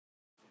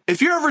If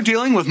you're ever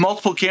dealing with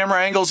multiple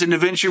camera angles in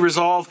Davinci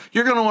Resolve,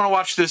 you're going to want to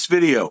watch this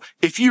video.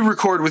 If you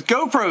record with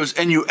GoPros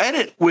and you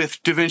edit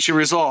with Davinci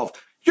Resolve,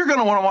 you're going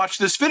to want to watch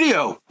this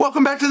video.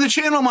 Welcome back to the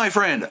channel, my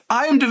friend.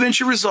 I am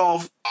Davinci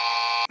Resolve.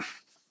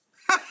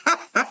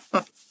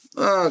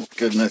 Oh,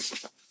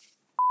 goodness.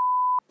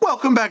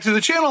 Welcome back to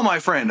the channel, my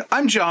friend.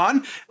 I'm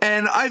John,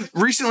 and I've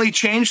recently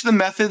changed the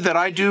method that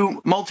I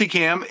do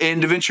multicam in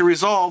Davinci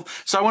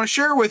Resolve, so I want to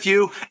share with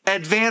you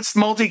Advanced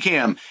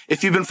Multicam.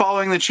 If you've been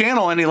following the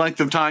channel any length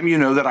of time, you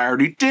know that I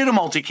already did a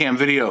multicam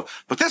video,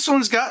 but this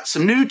one's got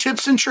some new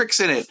tips and tricks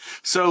in it.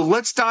 So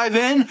let's dive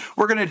in.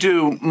 We're going to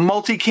do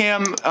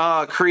multicam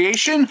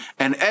creation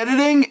and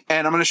editing,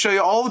 and I'm going to show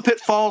you all the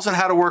pitfalls and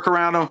how to work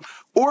around them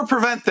or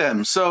prevent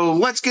them. So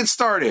let's get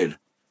started.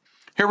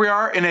 Here we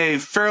are in a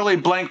fairly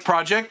blank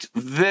project.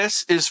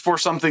 This is for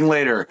something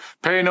later.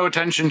 Pay no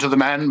attention to the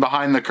man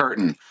behind the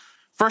curtain.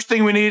 First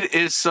thing we need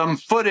is some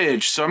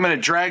footage. So I'm going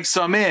to drag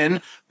some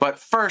in, but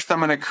first I'm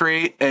going to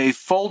create a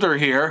folder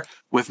here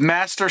with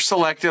master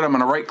selected. I'm going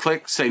to right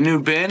click, say new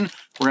bin.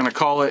 We're going to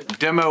call it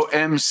Demo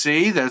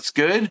MC. That's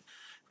good.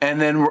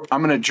 And then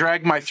I'm going to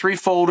drag my 3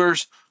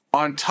 folders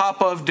on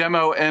top of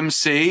Demo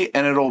MC,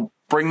 and it'll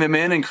bring them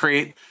in and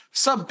create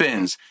sub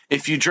bins.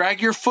 If you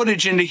drag your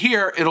footage into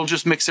here, it'll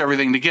just mix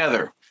everything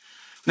together.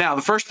 Now,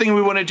 the first thing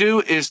we want to do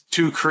is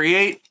to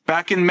create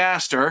back in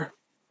master.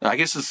 I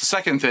guess it's the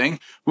second thing.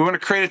 We want to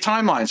create a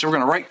timeline. So we're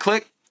going to right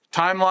click,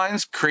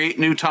 timelines, create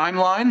new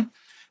timeline.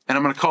 And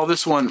I'm going to call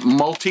this one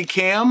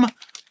Multicam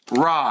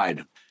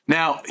Ride.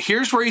 Now,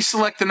 here's where you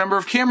select the number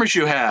of cameras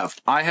you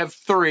have. I have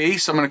 3,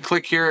 so I'm going to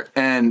click here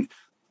and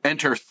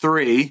enter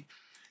 3.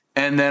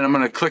 And then I'm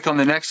going to click on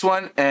the next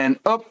one and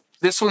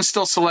this one's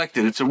still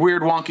selected. It's a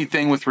weird wonky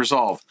thing with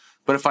Resolve.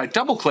 But if I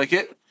double click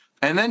it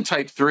and then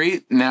type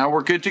 3, now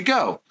we're good to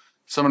go.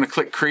 So I'm going to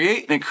click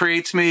create, and it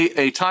creates me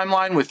a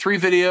timeline with 3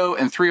 video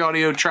and 3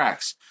 audio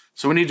tracks.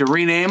 So we need to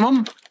rename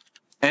them.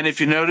 And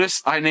if you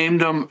notice, I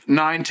named them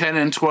 9, 10,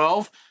 and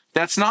 12.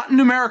 That's not in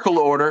numerical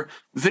order.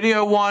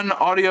 Video 1,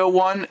 audio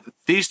 1,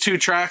 these 2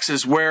 tracks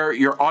is where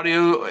your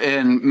audio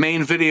and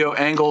main video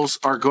angles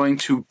are going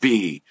to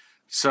be.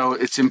 So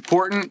it's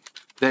important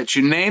that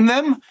you name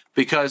them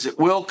because it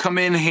will come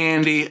in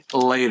handy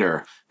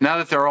later. Now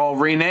that they're all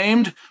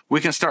renamed, we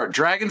can start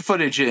dragging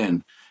footage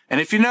in. And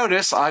if you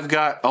notice, I've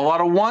got a lot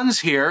of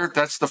 1s here.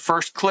 That's the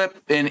first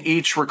clip in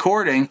each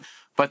recording,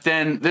 but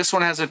then this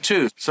one has a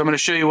 2. So I'm going to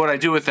show you what I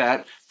do with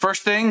that.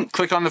 First thing,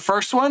 click on the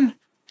first one,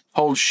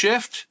 hold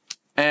shift,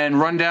 and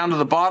run down to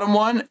the bottom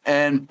one,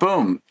 and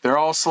boom, they're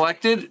all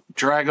selected.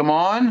 Drag them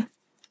on.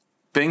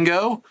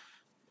 Bingo.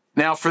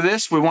 Now for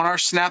this, we want our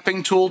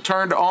snapping tool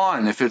turned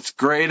on. If it's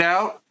grayed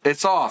out,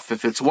 it's off.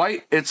 If it's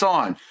white, it's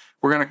on.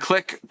 We're going to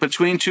click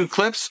between 2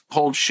 clips,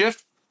 hold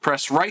shift,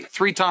 press right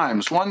 3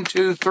 times. 1,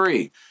 2,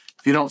 3.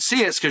 If you don't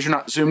see it, it's because you're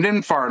not zoomed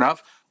in far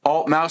enough.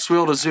 Alt mouse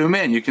wheel to zoom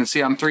in. You can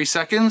see I'm 3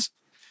 seconds.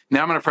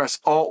 Now I'm going to press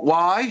Alt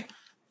Y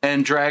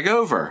and drag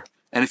over.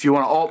 And if you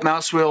want to Alt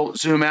mouse wheel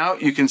zoom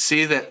out, you can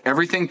see that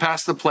everything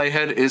past the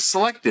playhead is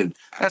selected.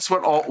 That's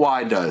what Alt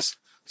Y does.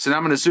 So now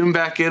I'm going to zoom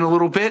back in a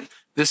little bit.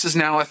 This is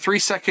now a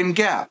 3-second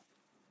gap.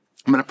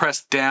 I'm going to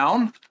press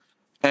down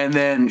and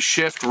then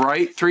shift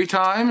right 3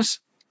 times.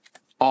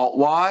 Alt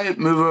Y,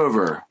 move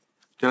over.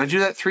 Did I do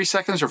that 3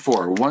 seconds or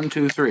 4? 1,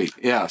 2, 3.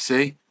 Yeah,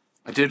 see?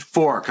 I did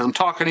 4 because I'm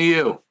talking to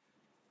you.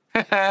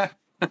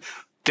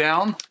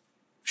 Down,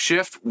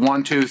 shift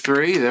 1, 2,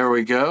 3. There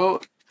we go.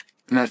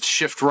 And that's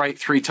shift right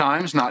 3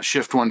 times, not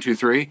shift 1, 2,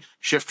 3.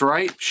 Shift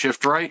right,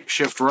 shift right,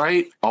 shift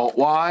right. Alt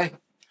Y.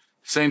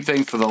 Same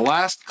thing for the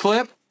last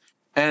clip.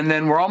 And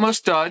then we're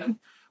almost done.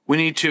 We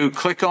need to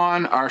click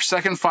on our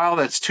second file,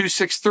 that's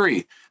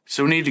 263.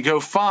 So we need to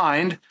go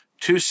find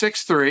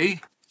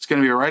 263. It's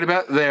going to be right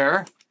about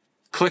there.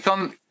 Click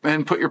on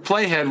and put your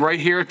playhead right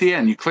here at the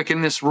end. You click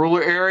in this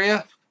ruler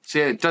area. See,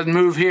 it doesn't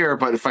move here,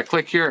 but if I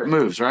click here, it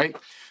moves, right?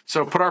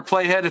 So put our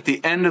playhead at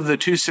the end of the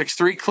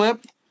 263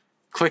 clip.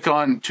 Click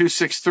on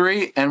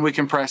 263, and we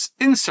can press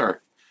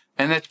insert.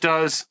 And that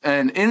does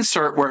an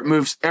insert where it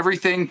moves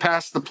everything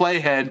past the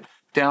playhead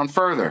down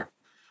further.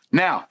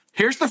 Now,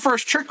 here's the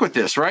first trick with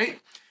this, right?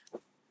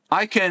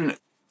 I can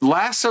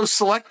lasso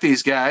select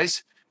these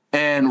guys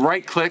and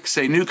right click,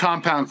 say new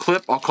compound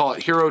clip. I'll call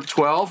it Hero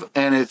 12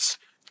 and it's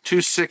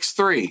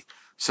 263.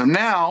 So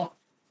now,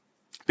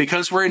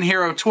 because we're in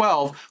Hero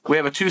 12, we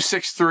have a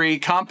 263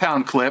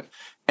 compound clip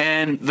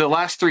and the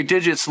last 3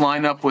 digits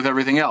line up with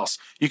everything else.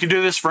 You can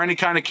do this for any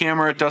kind of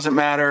camera. It doesn't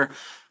matter.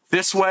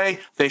 This way,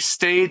 they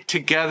stay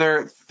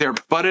together. They're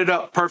butted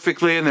up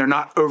perfectly and they're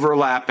not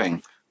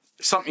overlapping.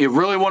 Something you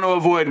really want to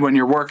avoid when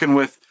you're working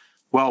with,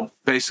 well,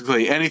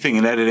 basically anything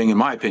in editing, in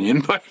my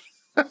opinion, but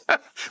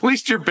at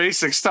least your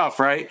basic stuff,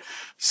 right?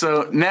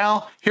 So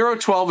now Hero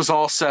 12 is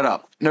all set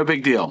up. No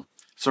big deal.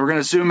 So we're going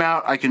to zoom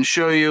out. I can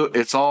show you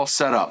it's all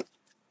set up.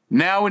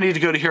 Now we need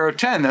to go to Hero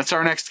 10. That's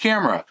our next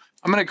camera.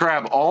 I'm going to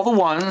grab all the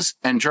 1s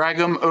and drag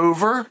them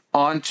over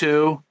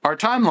onto our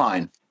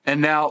timeline. And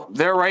now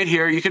they're right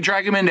here. You can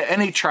drag them into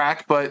any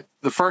track, but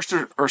the first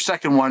or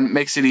second one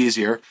makes it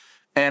easier.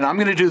 And I'm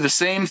going to do the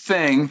same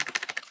thing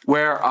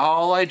where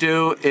all I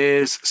do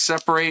is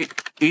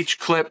separate each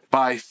clip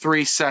by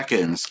 3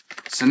 seconds.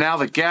 So now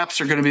the gaps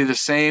are going to be the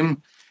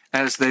same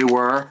as they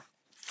were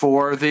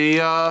for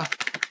the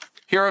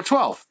Hero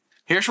 12.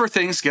 Here's where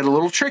things get a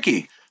little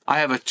tricky. I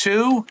have a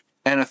 2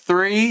 and a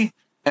 3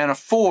 and a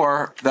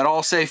 4 that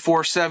all say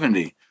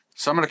 470.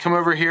 So I'm going to come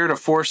over here to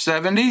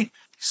 470.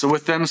 So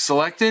with them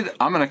selected,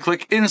 I'm going to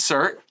click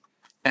Insert,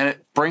 and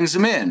it brings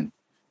them in.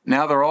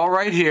 Now they're all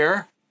right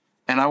here,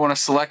 and I want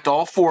to select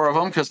all 4 of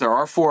them because there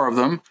are 4 of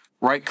them.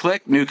 Right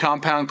click, New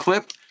Compound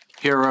Clip,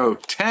 Hero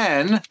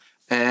 10,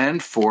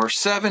 and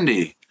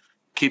 470.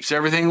 Keeps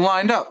everything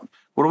lined up.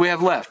 What do we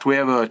have left? We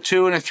have a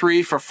 2 and a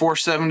 3 for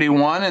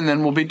 471, and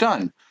then we'll be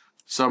done.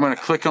 So I'm going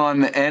to click on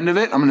the end of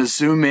it. I'm going to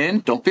zoom in.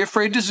 Don't be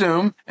afraid to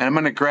zoom. And I'm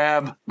going to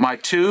grab my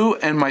 2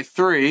 and my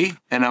 3,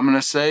 and I'm going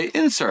to say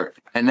Insert.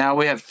 And now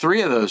we have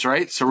 3 of those,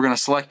 right? So we're going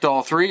to select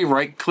all 3,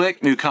 right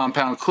click, New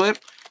Compound Clip,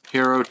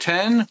 Hero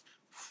 10,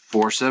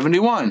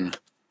 471.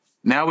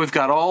 Now we've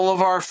got all of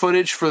our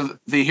footage for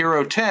the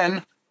Hero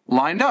 10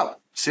 lined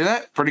up. See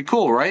that? Pretty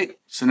cool, right?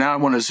 So now I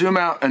want to zoom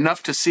out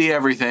enough to see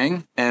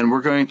everything, and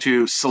we're going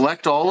to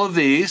select all of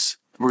these.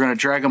 We're going to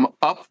drag them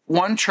up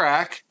 1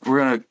 track. We're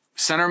going to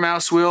center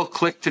mouse wheel,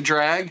 click to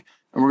drag,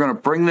 and we're going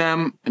to bring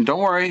them, and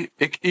don't worry,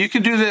 you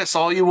can do this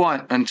all you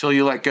want until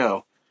you let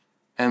go.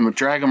 And we'll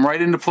drag them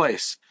right into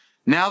place.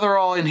 Now they're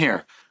all in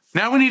here.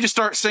 Now we need to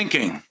start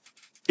syncing.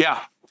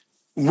 Yeah.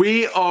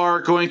 We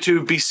are going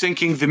to be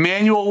syncing the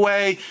manual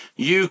way.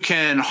 You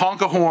can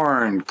honk a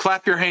horn,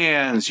 clap your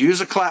hands,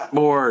 use a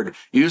clapboard,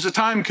 use a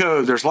time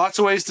code. There's lots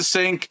of ways to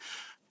sync.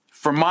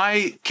 For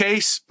my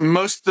case,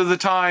 most of the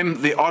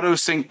time, the auto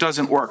sync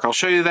doesn't work. I'll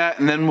show you that,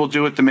 and then we'll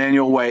do it the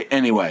manual way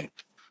anyway.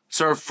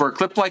 So for a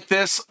clip like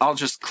this, I'll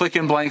just click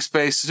in blank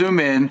space, zoom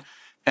in,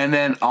 and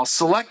then I'll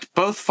select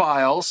both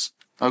files.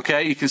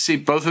 Okay, you can see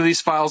both of these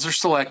files are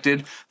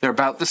selected. They're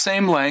about the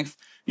same length.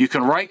 You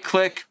can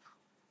right-click,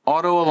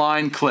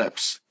 auto-align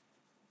clips.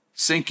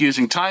 Sync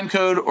using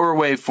timecode or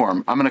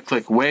waveform. I'm going to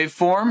click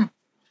waveform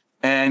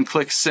and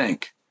click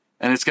sync.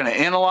 And it's going to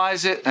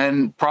analyze it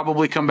and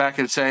probably come back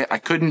and say, I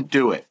couldn't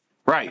do it.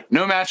 Right,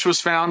 no match was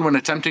found when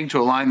attempting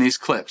to align these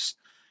clips.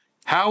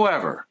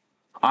 However,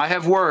 I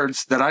have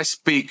words that I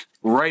speak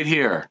right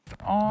here.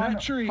 On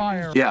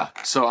fire. Yeah,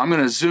 so I'm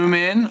going to zoom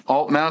in,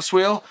 Alt mouse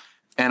wheel,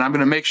 and I'm going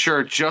to make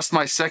sure just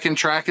my second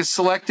track is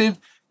selected,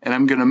 and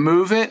I'm going to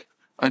move it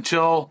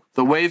until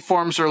the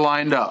waveforms are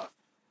lined up.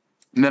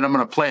 And then I'm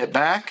going to play it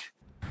back.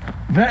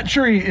 That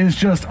tree is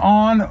just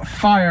on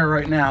fire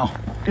right now.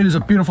 It is a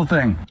beautiful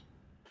thing.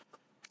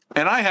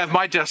 And I have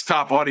my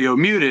desktop audio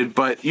muted,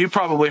 but you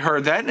probably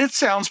heard that, and it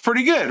sounds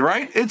pretty good,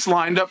 right? It's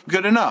lined up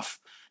good enough.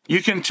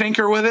 You can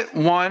tinker with it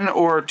 1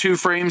 or 2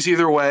 frames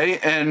either way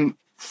and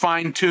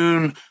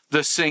fine-tune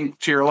the sync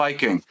to your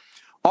liking.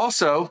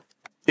 Also,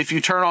 if you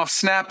turn off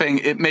snapping,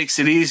 it makes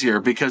it easier,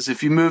 because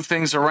if you move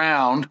things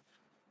around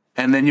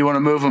and then you want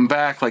to move them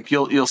back, like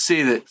you'll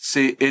see that,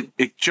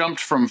 it jumped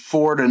from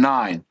 4 to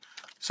 9.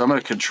 So I'm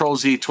going to Control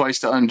Z twice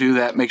to undo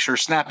that, make sure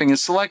snapping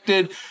is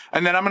selected,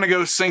 and then I'm going to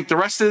go sync the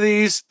rest of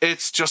these.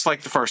 It's just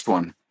like the first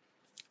one.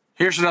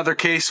 Here's another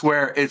case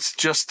where it's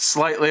just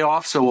slightly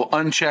off, so we'll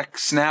uncheck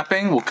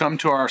snapping. We'll come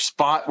to our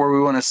spot where we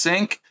want to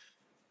sync,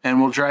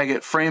 and we'll drag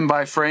it frame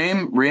by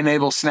frame,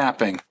 re-enable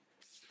snapping.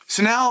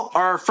 So now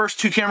our first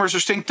 2 cameras are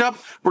synced up.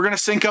 We're going to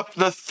sync up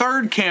the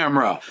 3rd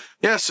camera.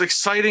 Yes,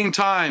 exciting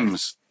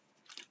times.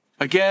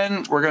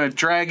 Again, we're going to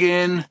drag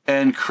in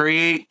and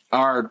create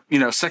our,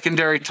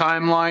 secondary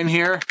timeline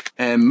here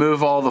and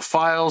move all the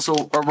files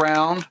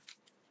around.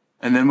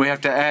 And then we have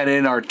to add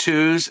in our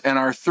 2s and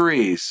our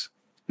 3s.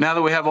 Now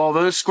that we have all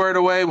those squared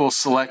away, we'll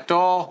select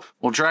all.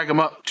 We'll drag them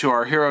up to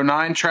our Hero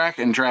 9 track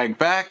and drag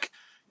back,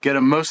 get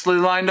them mostly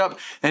lined up.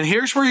 And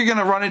here's where you're going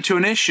to run into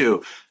an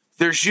issue.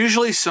 There's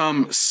usually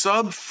some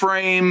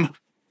subframe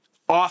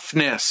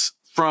offness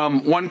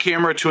from one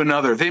camera to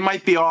another. They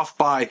might be off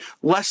by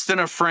less than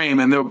a frame,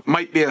 and there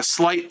might be a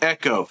slight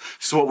echo.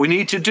 So what we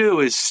need to do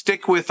is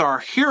stick with our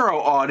Hero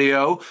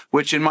audio,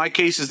 which in my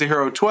case is the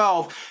Hero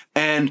 12,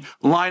 and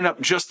line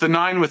up just the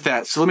 9 with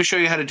that. So let me show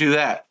you how to do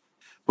that.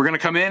 We're going to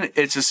come in.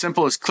 It's as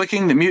simple as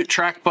clicking the mute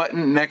track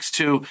button next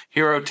to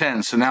Hero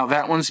 10. So now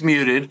that one's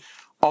muted.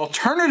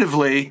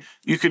 Alternatively,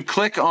 you could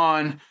click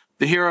on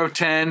the Hero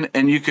 10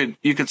 and you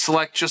could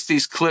select just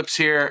these clips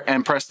here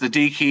and press the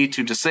D key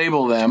to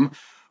disable them.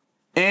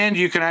 And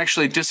you can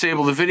actually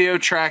disable the video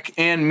track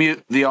and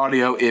mute the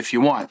audio if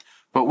you want.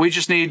 But we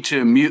just need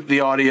to mute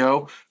the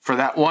audio for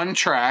that one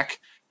track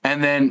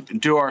and then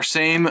do our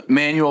same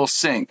manual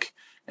sync.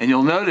 And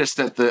you'll notice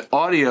that the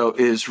audio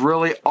is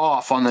really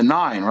off on the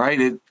 9,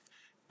 right?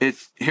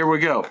 Here we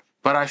go.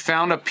 But I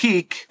found a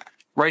peak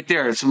right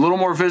there. It's a little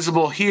more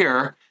visible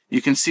here.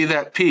 You can see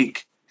that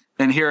peak.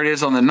 And here it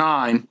is on the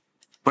 9.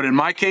 But in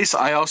my case,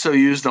 I also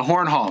use the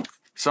horn honk.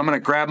 So I'm going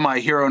to grab my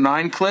Hero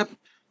 9 clip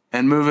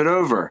and move it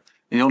over.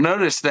 And you'll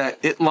notice that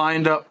it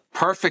lined up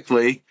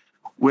perfectly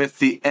with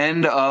the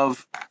end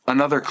of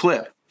another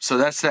clip. So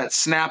that's that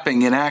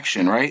snapping in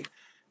action, right?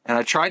 And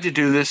I tried to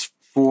do this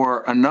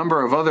for a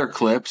number of other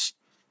clips,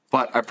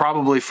 but I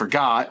probably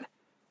forgot.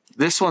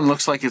 This one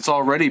looks like it's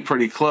already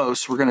pretty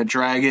close. We're going to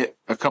drag it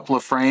a couple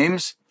of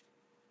frames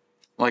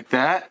like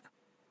that.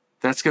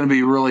 That's going to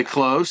be really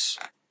close.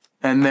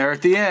 And there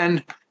at the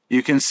end,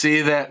 you can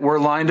see that we're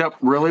lined up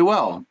really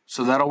well.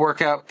 So that'll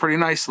work out pretty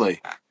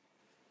nicely.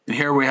 And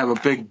here we have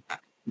a big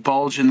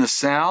bulge in the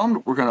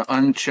sound. We're going to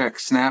uncheck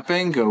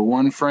snapping, go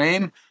 1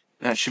 frame.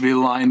 That should be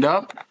lined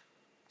up.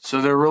 So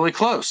they're really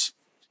close.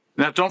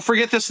 Now don't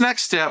forget this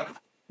next step.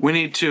 We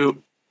need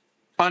to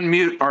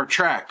unmute our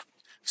track.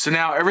 So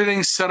now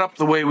everything's set up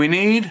the way we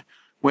need.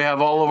 We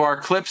have all of our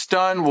clips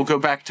done. We'll go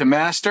back to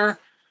master,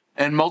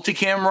 and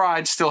Multicam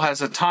Ride still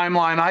has a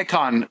timeline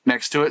icon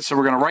next to it. So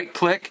we're going to right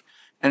click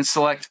and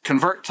select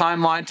convert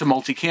timeline to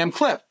Multicam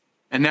Clip.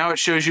 And now it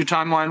shows you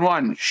timeline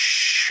 1.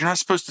 Shh, you're not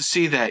supposed to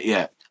see that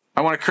yet.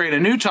 I want to create a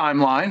new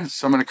timeline.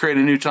 So I'm going to create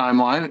a new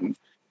timeline,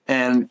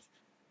 and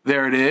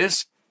there it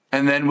is.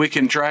 And then we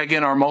can drag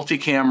in our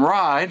Multicam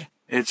Ride.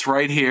 It's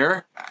right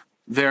here.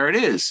 There it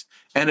is.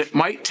 And it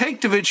might take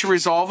Davinci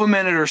Resolve a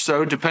minute or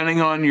so, depending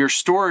on your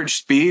storage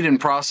speed and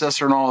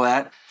processor and all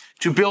that,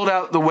 to build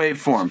out the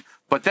waveform.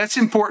 But that's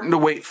important to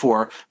wait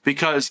for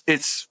because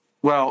it's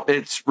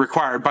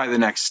required by the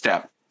next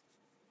step.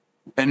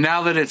 And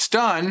now that it's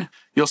done,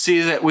 you'll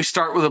see that we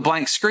start with a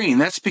blank screen.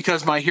 That's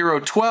because my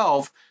Hero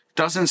 12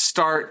 doesn't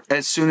start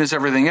as soon as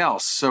everything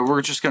else. So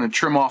we're just going to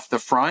trim off the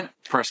front,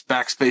 press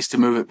backspace to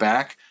move it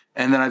back.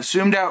 And then I've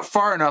zoomed out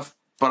far enough,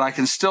 but I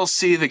can still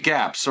see the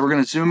gaps. So we're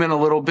going to zoom in a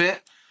little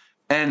bit.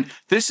 And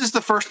this is the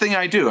first thing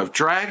I do. I've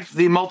dragged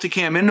the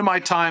multicam into my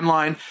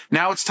timeline.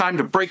 Now it's time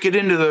to break it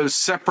into those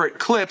separate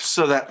clips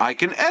so that I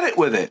can edit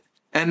with it.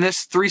 And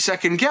this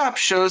 3-second gap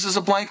shows as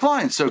a blank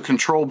line. So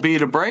Control B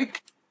to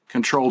break,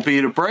 Control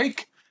B to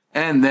break,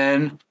 and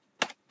then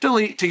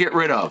delete to get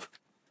rid of.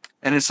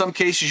 And in some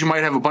cases, you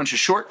might have a bunch of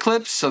short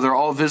clips, so they're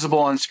all visible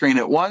on screen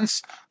at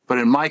once. But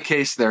in my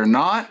case, they're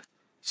not.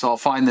 So I'll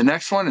find the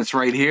next one. It's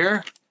right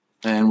here.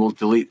 And we'll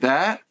delete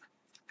that.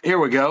 Here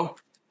we go.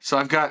 So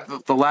I've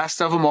got the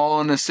last of them all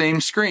on the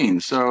same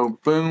screen. So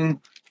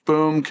boom,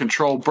 boom,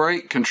 Control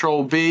break,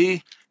 Control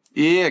B.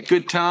 Yeah,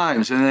 good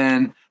times. And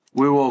then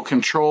we will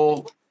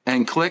Control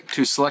and click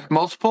to select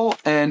multiple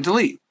and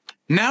delete.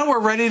 Now we're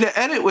ready to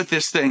edit with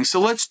this thing.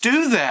 So let's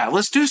do that.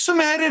 Let's do some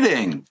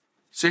editing.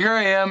 So here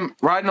I am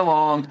riding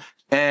along,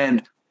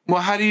 and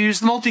well, how do you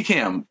use the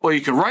multicam? Well,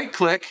 you can right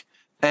click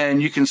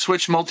and you can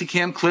switch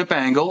multicam clip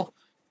angle,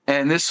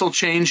 and this will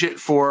change it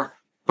for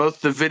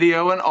both the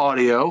video and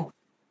audio.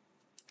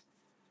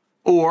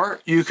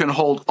 Or you can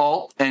hold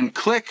Alt and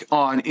click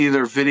on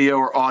either video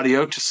or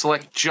audio to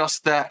select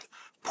just that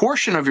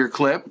portion of your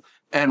clip,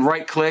 and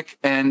right click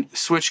and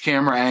switch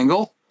camera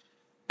angle.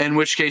 In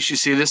which case you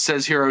see this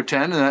says Hero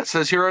 10 and that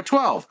says Hero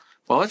 12.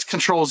 Well, let's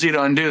Control Z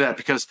to undo that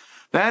because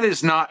that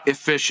is not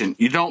efficient.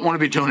 You don't want to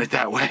be doing it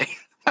that way.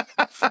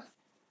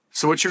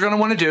 So what you're going to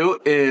want to do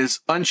is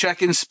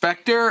uncheck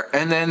Inspector,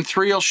 and then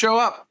 3 will show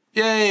up.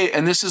 Yay!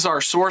 And this is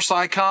our source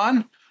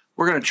icon.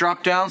 We're going to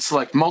drop down,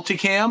 select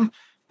Multicam,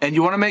 and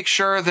you want to make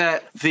sure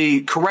that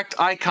the correct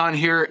icon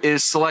here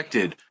is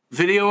selected.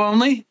 Video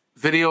only,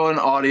 video and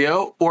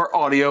audio, or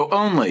audio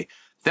only.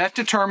 That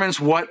determines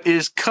what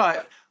is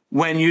cut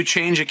when you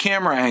change a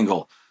camera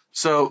angle.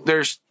 So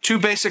there's 2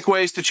 basic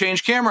ways to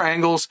change camera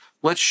angles.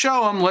 Let's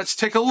show them. Let's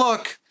take a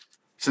look.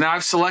 So now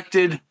I've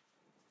selected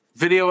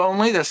video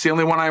only. That's the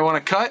only one I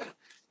want to cut.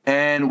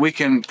 And we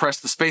can press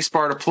the space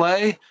bar to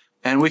play,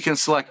 and we can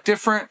select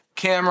different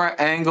camera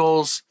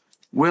angles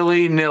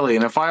willy-nilly.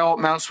 And if I Alt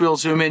mouse wheel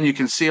zoom in, you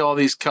can see all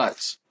these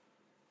cuts.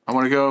 I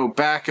want to go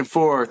back and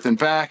forth and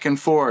back and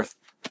forth.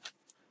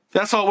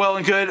 That's all well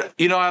and good.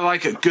 You know, I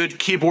like a good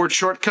keyboard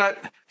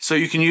shortcut. So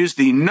you can use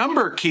the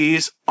number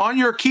keys on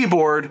your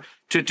keyboard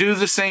to do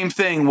the same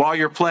thing while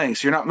you're playing.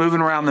 So you're not moving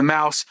around the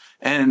mouse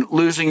and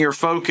losing your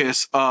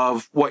focus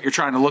of what you're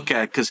trying to look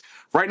at. Because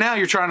right now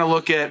you're trying to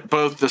look at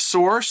both the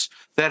source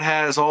that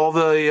has all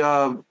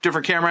the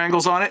different camera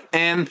angles on it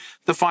and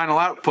the final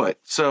output.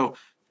 So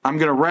I'm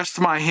going to rest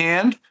my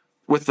hand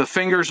with the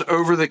fingers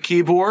over the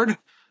keyboard,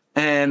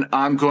 and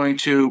I'm going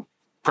to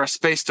press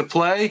space to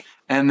play,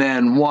 and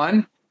then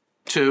 1,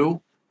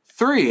 2,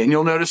 3. And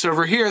you'll notice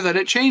over here that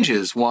it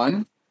changes.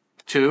 1,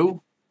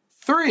 2,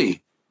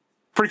 3.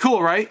 Pretty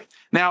cool, right?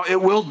 Now,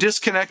 it will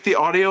disconnect the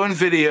audio and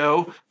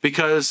video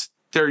because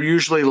they're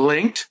usually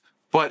linked,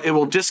 but it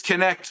will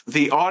disconnect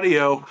the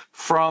audio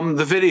from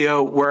the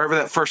video wherever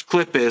that first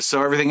clip is.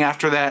 So everything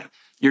after that,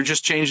 you're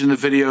just changing the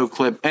video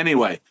clip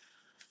anyway.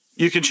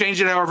 You can change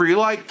it however you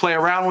like, play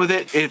around with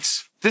it.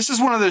 This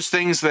is one of those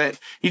things that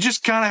you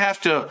just kind of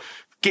have to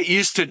get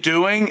used to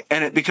doing,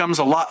 and it becomes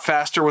a lot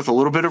faster with a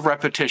little bit of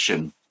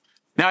repetition.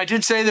 Now, I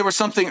did say there was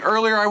something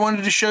earlier I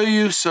wanted to show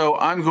you, so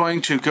I'm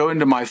going to go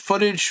into my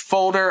footage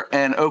folder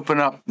and open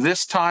up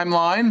this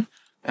timeline.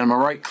 And I'm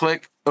going to right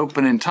click,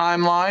 open in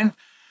timeline.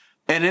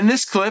 And in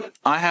this clip,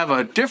 I have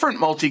a different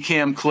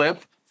multicam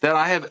clip that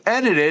I have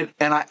edited,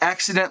 and I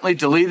accidentally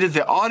deleted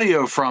the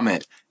audio from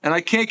it. And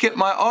I can't get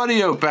my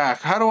audio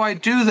back. How do I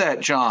do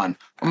that, John?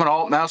 I'm going to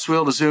Alt mouse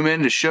wheel to zoom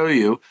in to show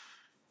you.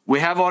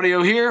 We have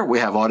audio here, we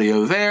have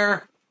audio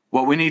there.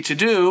 what we need to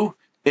do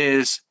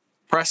is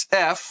press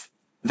F.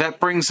 That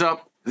brings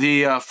up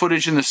the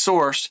footage in the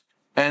source,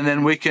 and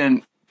then we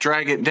can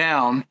drag it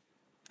down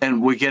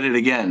and we get it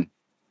again.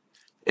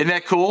 Isn't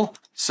that cool?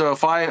 So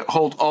if I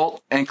hold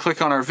Alt and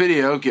click on our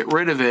video, get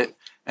rid of it,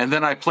 and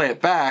then I play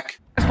it back.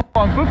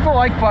 Boop the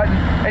like button,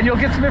 and you'll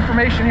get some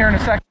information here in a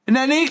second. Isn't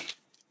that neat?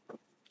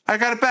 I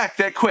got it back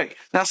that quick.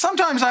 Now,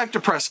 sometimes I have to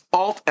press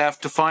Alt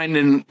F to find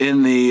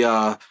in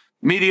the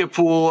media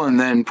pool and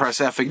then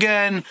press F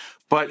again.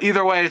 But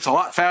either way, it's a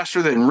lot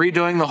faster than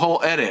redoing the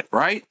whole edit,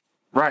 right?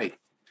 Right.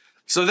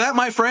 So that,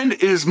 my friend,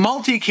 is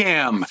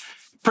Multicam.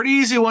 Pretty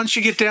easy once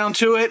you get down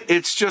to it.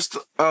 It's just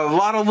a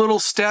lot of little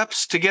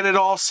steps to get it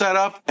all set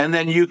up, and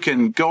then you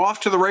can go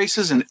off to the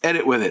races and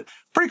edit with it.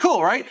 Pretty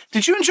cool, right?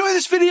 Did you enjoy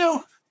this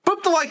video?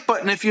 Boop the like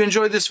button if you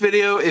enjoyed this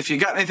video, if you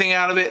got anything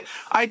out of it.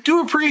 I do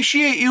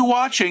appreciate you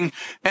watching,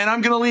 and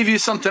I'm going to leave you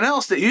something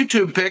else that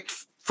YouTube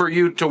picked for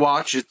you to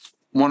watch. It's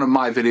one of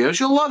my videos.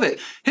 You'll love it.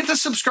 Hit the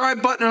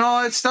subscribe button and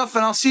all that stuff,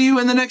 and I'll see you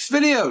in the next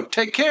video.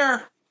 Take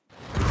care.